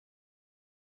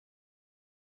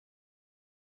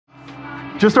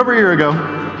Just over a year ago,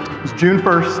 it was June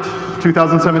 1st,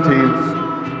 2017,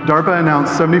 DARPA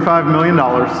announced $75 million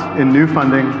in new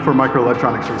funding for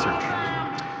microelectronics research.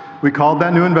 We called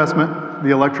that new investment the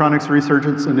Electronics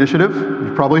Resurgence Initiative.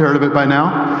 You've probably heard of it by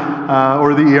now,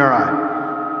 or the ERI.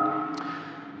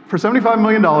 For $75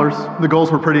 million, the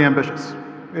goals were pretty ambitious.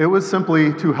 It was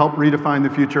simply to help redefine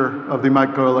the future of the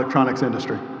microelectronics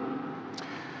industry.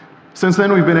 Since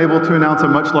then, we've been able to announce a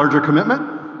much larger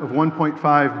commitment of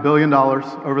 $1.5 billion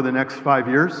over the next 5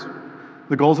 years.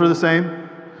 The goals are the same.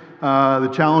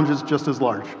 The challenge is just as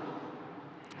large.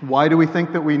 Why do we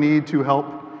think that we need to help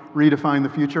redefine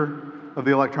the future of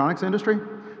the electronics industry?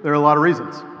 There are a lot of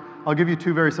reasons. I'll give you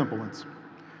two very simple ones.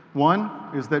 One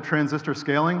is that transistor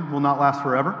scaling will not last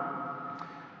forever.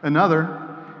 Another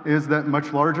is that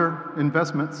much larger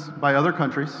investments by other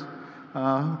countries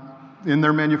in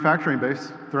their manufacturing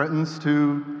base threatens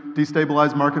to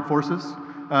destabilize market forces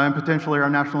and potentially our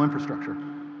national infrastructure.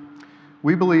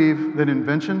 We believe that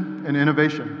invention and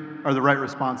innovation are the right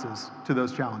responses to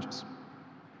those challenges.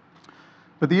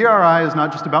 But the ERI is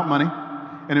not just about money,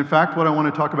 and in fact, what I want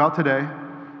to talk about today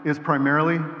is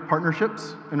primarily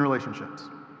partnerships and relationships.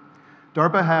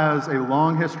 DARPA has a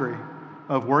long history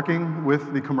of working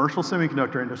with the commercial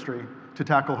semiconductor industry to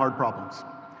tackle hard problems.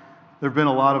 There have been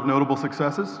a lot of notable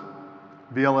successes: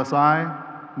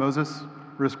 VLSI, Moses,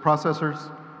 RISC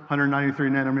processors, 193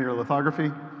 nanometer lithography,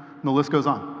 and the list goes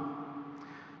on.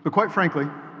 But quite frankly,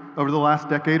 over the last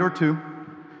decade or two,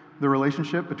 the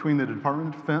relationship between the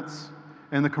Department of Defense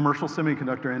and the commercial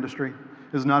semiconductor industry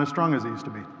is not as strong as it used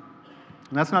to be.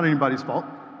 And that's not anybody's fault.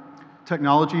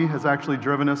 Technology has actually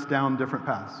driven us down different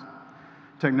paths.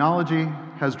 Technology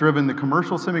has driven the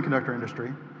commercial semiconductor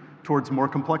industry towards more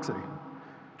complexity,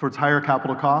 towards higher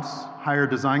capital costs, higher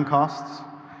design costs,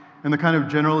 and the kind of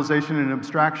generalization and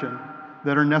abstraction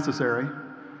that are necessary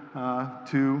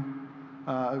to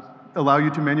allow you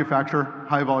to manufacture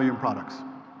high-volume products.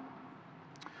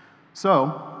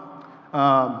 So,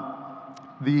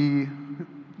 these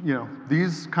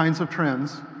kinds of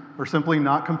trends are simply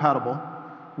not compatible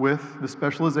with the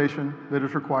specialization that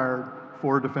is required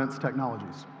for defense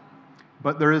technologies.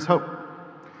 But there is hope,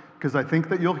 because I think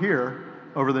that you'll hear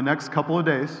over the next couple of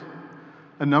days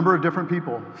a number of different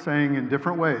people saying in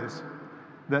different ways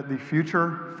that the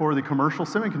future for the commercial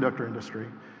semiconductor industry,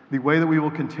 the way that we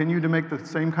will continue to make the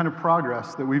same kind of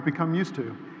progress that we've become used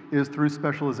to, is through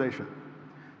specialization.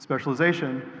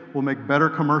 Specialization will make better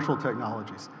commercial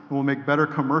technologies, and will make better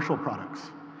commercial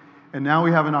products. And now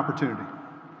we have an opportunity,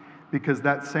 because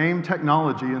that same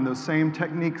technology and those same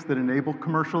techniques that enable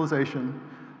commercialization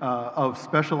of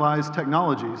specialized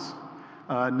technologies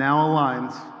now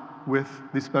aligns with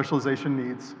the specialization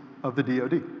needs of the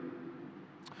DoD.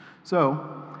 So,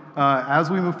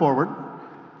 as we move forward,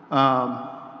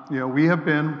 we have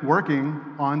been working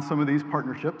on some of these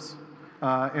partnerships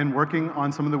and working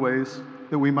on some of the ways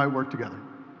that we might work together.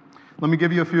 Let me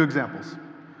give you a few examples.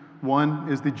 One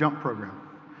is the JUMP program,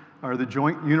 or the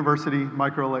Joint University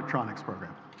Microelectronics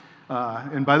Program.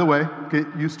 And by the way, get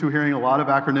used to hearing a lot of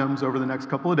acronyms over the next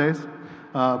couple of days.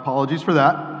 Apologies for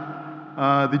that.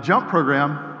 The JUMP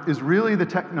program is really the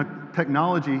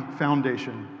technology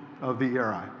foundation of the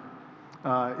ERI.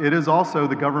 It is also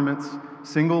the government's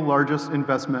single largest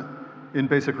investment in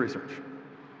basic research.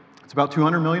 It's about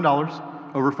 $200 million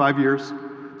over 5 years,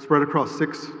 spread across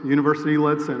 6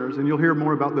 university-led centers, and you'll hear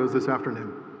more about those this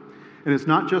afternoon. And it's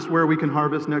not just where we can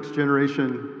harvest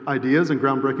next-generation ideas and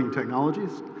groundbreaking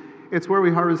technologies. It's where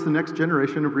we harvest the next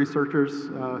generation of researchers,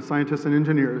 scientists, and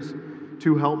engineers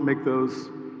to help make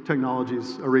those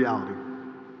technologies a reality.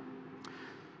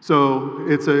 So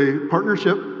it's a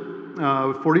partnership,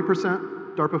 40%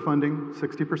 DARPA funding,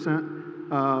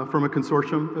 60% from a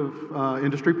consortium of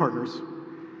industry partners.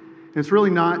 And it's really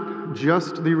not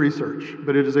just the research,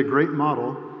 but it is a great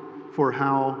model for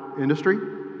how industry,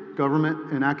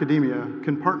 government, and academia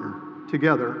can partner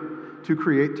together to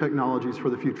create technologies for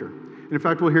the future. And in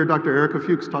fact, we'll hear Dr. Erica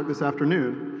Fuchs talk this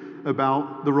afternoon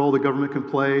about the role the government can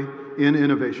play in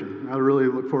innovation. I really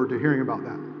look forward to hearing about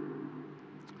that.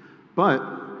 But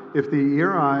if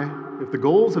the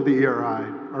goals of the ERI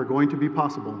are going to be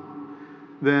possible,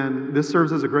 then this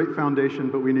serves as a great foundation,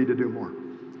 but we need to do more.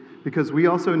 Because we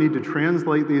also need to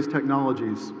translate these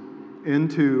technologies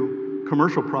into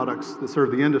commercial products that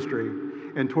serve the industry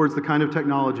and towards the kind of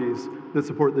technologies that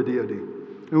support the DoD.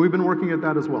 And we've been working at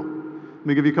that as well. Let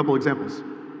me give you a couple examples.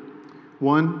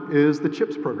 One is the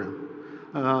CHIPS program,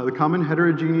 the Common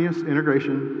Heterogeneous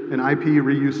Integration and IP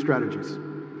Reuse Strategies.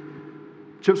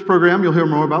 CHIPS program you'll hear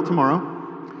more about tomorrow,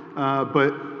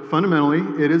 but fundamentally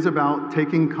it is about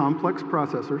taking complex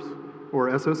processors, or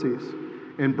SoCs,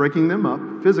 and breaking them up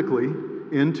physically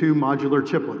into modular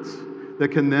chiplets that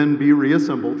can then be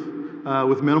reassembled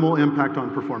with minimal impact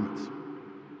on performance.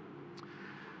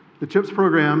 The CHIPS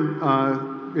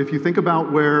program, if you think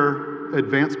about where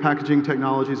advanced packaging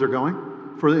technologies are going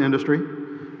for the industry,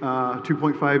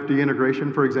 2.5D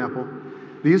integration, for example,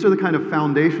 these are the kind of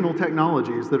foundational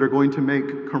technologies that are going to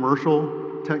make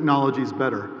commercial technologies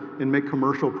better and make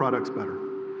commercial products better.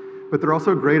 But they're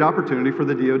also a great opportunity for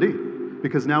the DoD,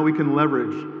 because now we can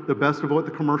leverage the best of what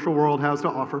the commercial world has to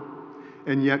offer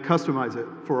and yet customize it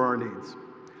for our needs.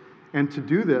 And to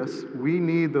do this, we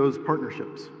need those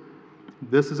partnerships.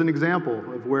 This is an example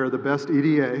of where the best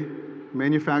EDA,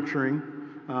 manufacturing,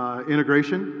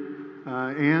 integration,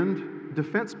 and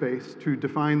defense base to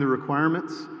define the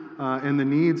requirements and the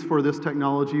needs for this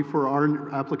technology for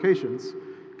our applications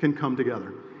can come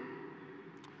together.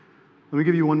 Let me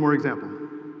give you one more example.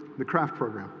 The CRAFT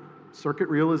program, Circuit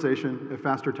Realization at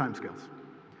Faster Timescales.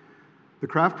 The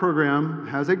CRAFT program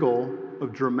has a goal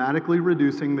of dramatically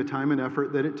reducing the time and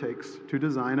effort that it takes to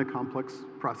design a complex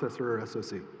processor or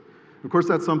SoC. Of course,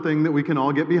 that's something that we can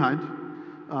all get behind.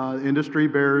 Industry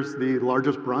bears the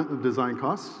largest brunt of design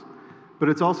costs, but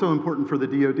it's also important for the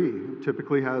DoD, who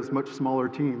typically has much smaller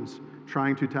teams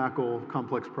trying to tackle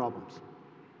complex problems.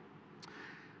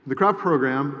 The CRAFT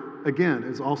program, again,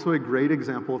 is also a great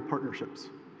example of partnerships.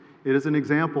 It is an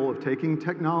example of taking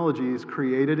technologies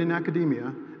created in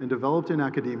academia and developed in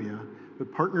academia,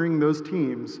 but partnering those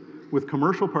teams with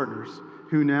commercial partners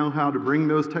who know how to bring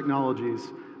those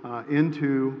technologies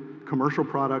into commercial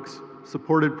products,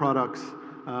 supported products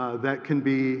that can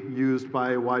be used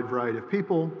by a wide variety of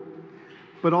people,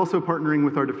 but also partnering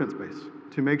with our defense base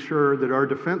to make sure that our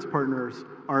defense partners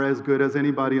are as good as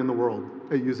anybody in the world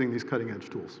at using these cutting-edge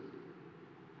tools.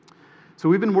 So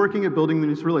we've been working at building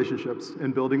these relationships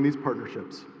and building these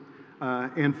partnerships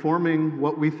and forming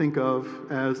what we think of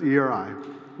as ERI,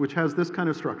 which has this kind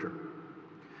of structure.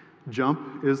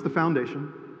 JUMP is the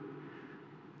foundation.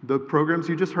 The programs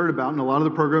you just heard about, and a lot of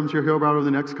the programs you'll hear about over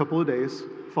the next couple of days,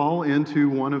 fall into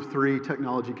one of three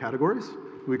technology categories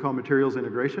we call materials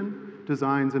integration,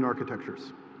 designs, and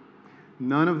architectures.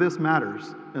 None of this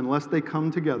matters unless they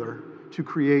come together to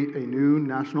create a new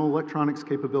national electronics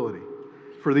capability.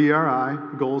 For the ERI,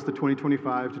 the goal is the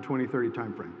 2025 to 2030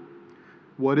 timeframe.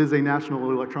 What is a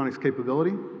national electronics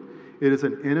capability? It is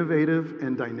an innovative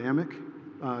and dynamic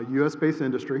US-based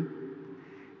industry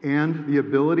and the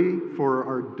ability for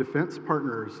our defense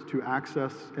partners to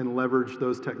access and leverage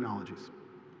those technologies.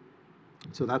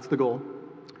 So that's the goal.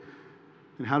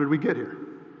 And how did we get here?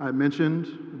 I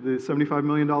mentioned the $75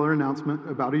 million announcement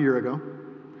about a year ago.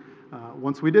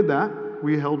 Once we did that,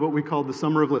 we held what we called the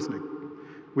Summer of Listening.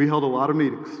 We held a lot of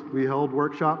meetings. We held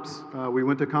workshops. We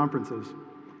went to conferences.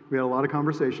 We had a lot of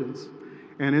conversations.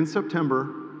 And in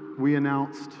September, we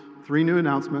announced 3 new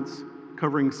announcements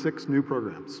covering 6 new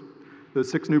programs. Those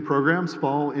 6 new programs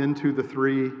fall into the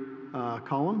 3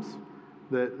 columns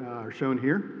that are shown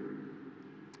here.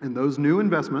 And those new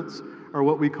investments are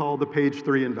what we call the Page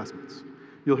 3 investments.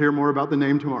 You'll hear more about the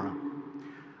name tomorrow.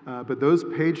 But those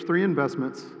Page 3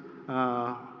 investments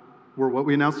were what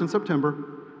we announced in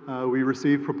September. We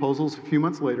received proposals a few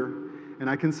months later, and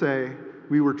I can say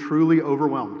we were truly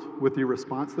overwhelmed with the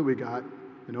response that we got,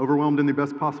 and overwhelmed in the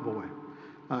best possible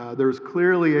way. There's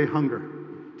clearly a hunger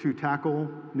to tackle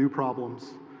new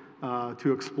problems,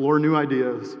 to explore new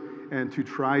ideas, and to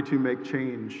try to make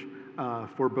change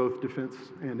for both defense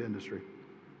and industry.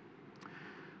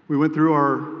 We went through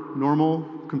our normal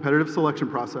competitive selection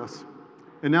process,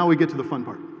 and now we get to the fun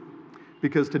part.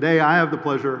 Because today I have the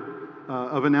pleasure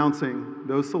of announcing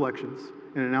those selections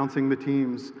and announcing the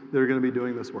teams that are going to be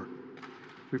doing this work.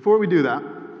 Before we do that,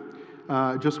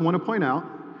 I just want to point out,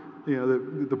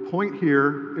 the point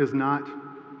here is not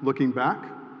looking back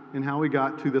and how we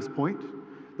got to this point.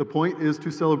 The point is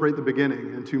to celebrate the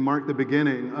beginning and to mark the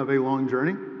beginning of a long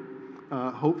journey,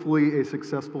 hopefully a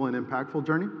successful and impactful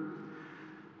journey.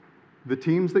 The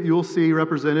teams that you'll see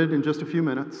represented in just a few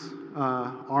minutes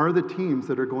are the teams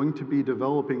that are going to be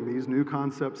developing these new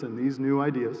concepts and these new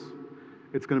ideas.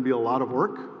 It's going to be a lot of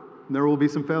work, and there will be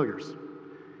some failures.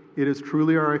 It is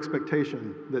truly our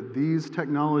expectation that these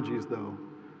technologies, though,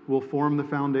 will form the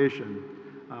foundation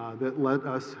that let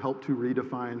us help to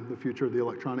redefine the future of the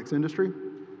electronics industry.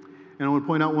 And I want to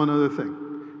point out one other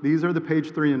thing. These are the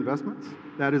Page 3 investments.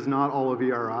 That is not all of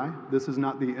ERI. This is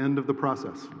not the end of the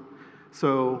process.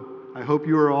 So I hope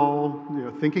you are all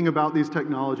thinking about these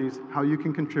technologies, how you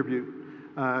can contribute,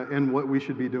 and what we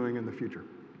should be doing in the future.